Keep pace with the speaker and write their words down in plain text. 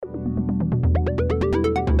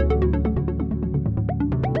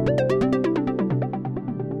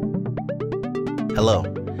Hello,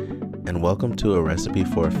 and welcome to A Recipe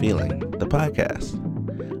for a Feeling, the podcast.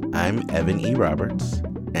 I'm Evan E. Roberts,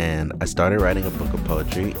 and I started writing a book of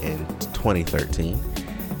poetry in 2013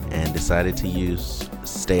 and decided to use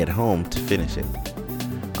Stay at Home to finish it.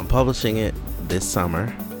 I'm publishing it this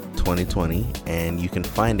summer, 2020, and you can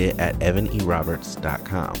find it at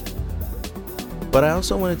evaneroberts.com. But I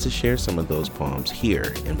also wanted to share some of those poems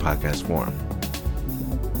here in podcast form.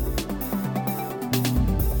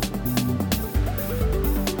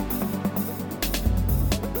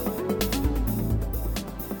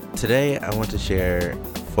 Today, I want to share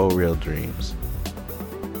Fauxreal Dreams.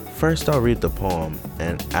 First, I'll read the poem,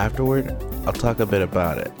 and afterward, I'll talk a bit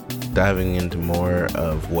about it, diving into more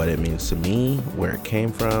of what it means to me, where it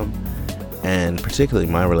came from, and particularly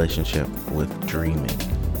my relationship with dreaming.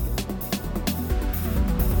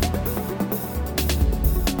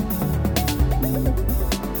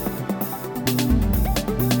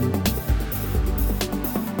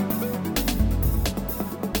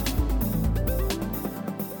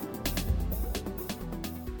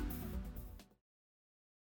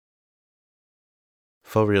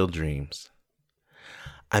 Fauxreal Dreams.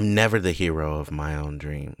 I'm never the hero of my own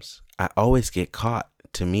dreams. I always get caught,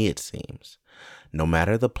 to me it seems. No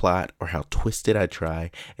matter the plot or how twisted I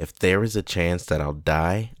try, if there is a chance that I'll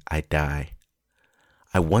die, I die.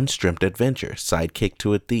 I once dreamt adventure, sidekick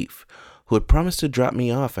to a thief, who had promised to drop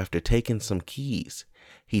me off after taking some keys.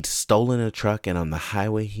 He'd stolen a truck and on the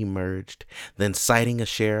highway he merged, then sighting a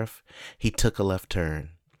sheriff, he took a left turn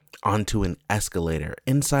onto an escalator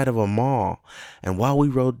inside of a mall, and while we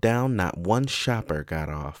rode down, not one shopper got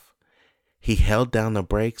off. He held down the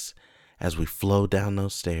brakes as we flowed down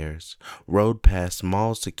those stairs, rode past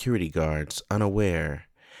mall security guards unaware,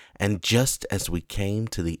 and just as we came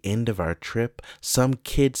to the end of our trip, some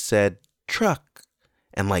kid said, "Truck,"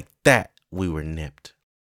 and like that, we were nipped.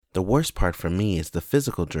 The worst part for me is the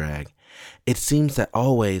physical drag. It seems that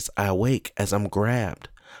always I awake as I'm grabbed.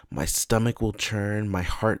 My stomach will churn, my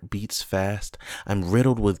heart beats fast. I'm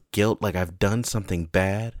riddled with guilt like I've done something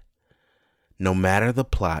bad. No matter the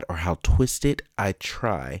plot or how twisted I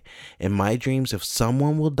try, in my dreams if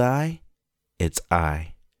someone will die, it's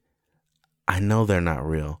I. I know they're not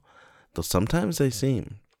real, though sometimes they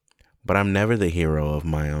seem, but I'm never the hero of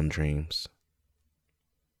my own dreams.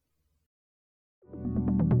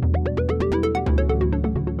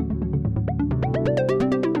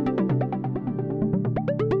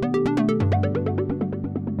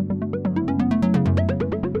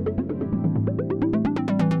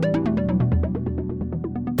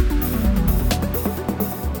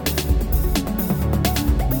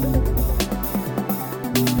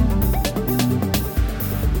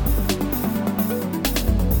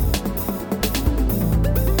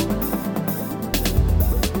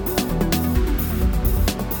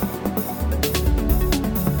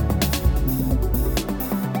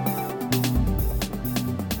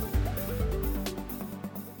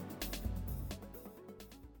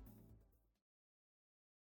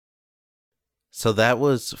 So that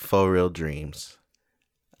was Fauxreal Dreams.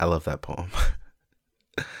 I love that poem.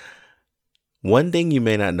 One thing you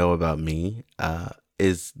may not know about me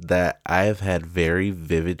is that I have had very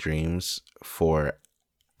vivid dreams for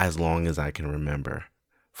as long as I can remember,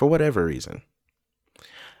 for whatever reason.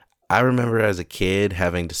 I remember as a kid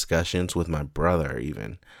having discussions with my brother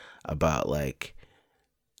even about like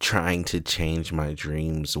trying to change my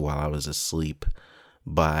dreams while I was asleep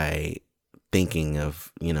by thinking of,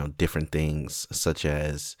 different things such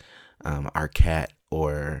as our cat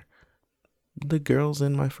or the girls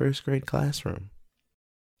in my first grade classroom.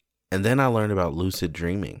 And then I learned about lucid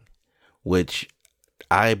dreaming, which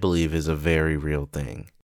I believe is a very real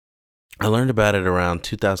thing. I learned about it around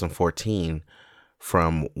 2014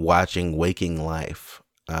 from watching Waking Life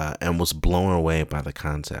and was blown away by the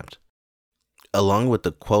concept. Along with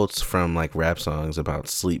the quotes from like rap songs about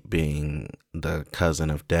sleep being the cousin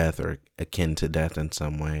of death or akin to death in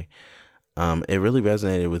some way, it really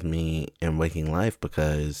resonated with me in Waking Life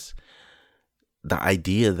because the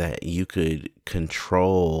idea that you could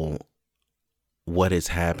control what is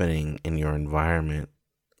happening in your environment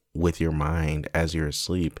with your mind as you're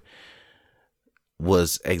asleep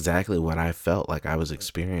was exactly what I felt like I was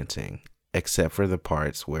experiencing, except for the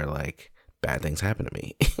parts where like bad things happen to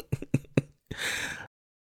me.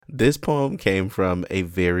 This poem came from a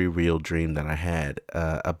very real dream that I had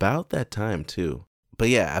about that time too. But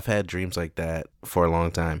yeah, I've had dreams like that for a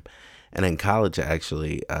long time. And in college,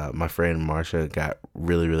 actually, my friend Marsha got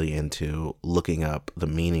really, really into looking up the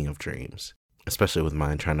meaning of dreams, especially with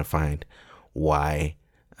mine, trying to find why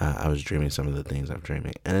I was dreaming some of the things I'm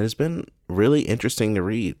dreaming. And it's been really interesting to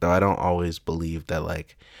read, though I don't always believe that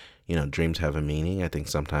like dreams have a meaning. I think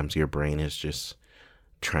sometimes your brain is just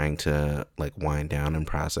trying to like wind down and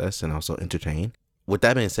process and also entertain. With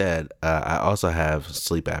that being said, I also have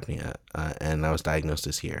sleep apnea, and I was diagnosed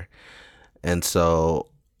this year. And so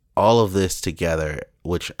all of this together,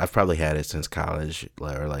 which I've probably had it since college,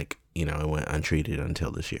 or it went untreated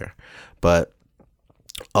until this year. But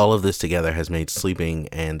all of this together has made sleeping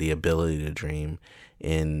and the ability to dream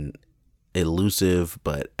an elusive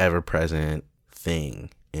but ever-present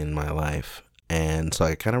thing in my life. And so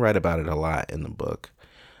I kind of write about it a lot in the book.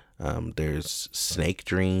 There's snake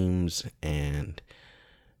dreams and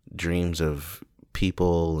dreams of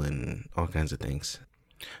people and all kinds of things.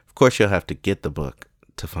 Of course, you'll have to get the book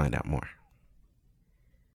to find out more.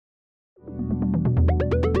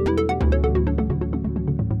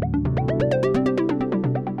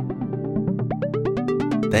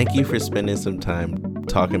 Thank you for spending some time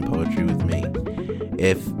talking poetry with me.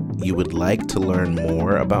 If you would like to learn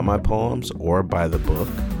more about my poems or buy the book,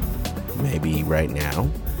 maybe right now,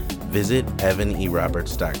 visit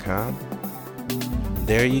evaneroberts.com.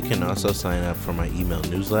 There you can also sign up for my email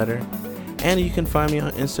newsletter, and you can find me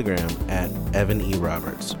on Instagram at Evan E.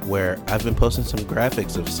 Roberts, where I've been posting some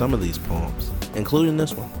graphics of some of these poems, including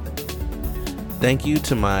this one. Thank you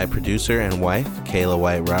to my producer and wife, Kayla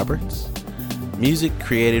White Roberts. Music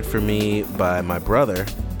created for me by my brother,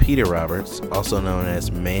 Peter Roberts, also known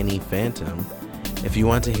as Manny Phantom. If you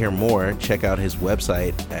want to hear more, check out his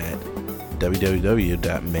website at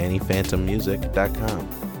www.mannyphantommusic.com.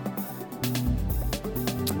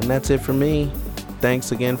 And that's it for me.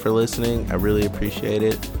 Thanks again for listening. I really appreciate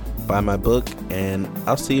it. Buy my book, and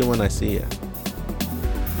I'll see you when I see you.